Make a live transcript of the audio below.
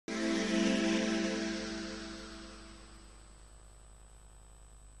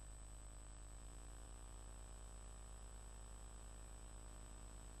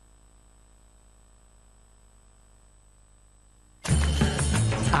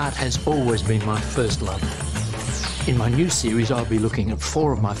Art has always been my first love. In my new series, I'll be looking at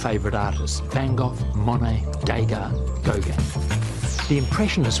 4 of my favourite artists: Van Gogh, Monet, Degas, Gauguin. The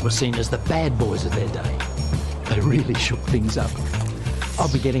Impressionists were seen as the bad boys of their day. They really shook things up.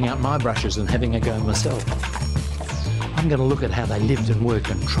 I'll be getting out my brushes and having a go myself. I'm going to look at how they lived and worked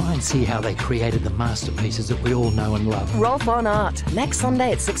and try and see how they created the masterpieces that we all know and love. Rolf on Art, next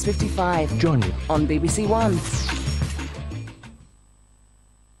Sunday at 6:55. Join me. On BBC One.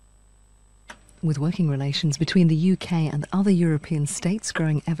 With working relations between the UK and other European states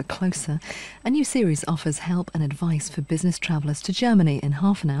growing ever closer, a new series offers help and advice for business travellers to Germany in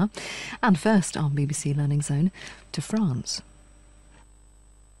half an hour. And first on BBC Learning Zone, to France.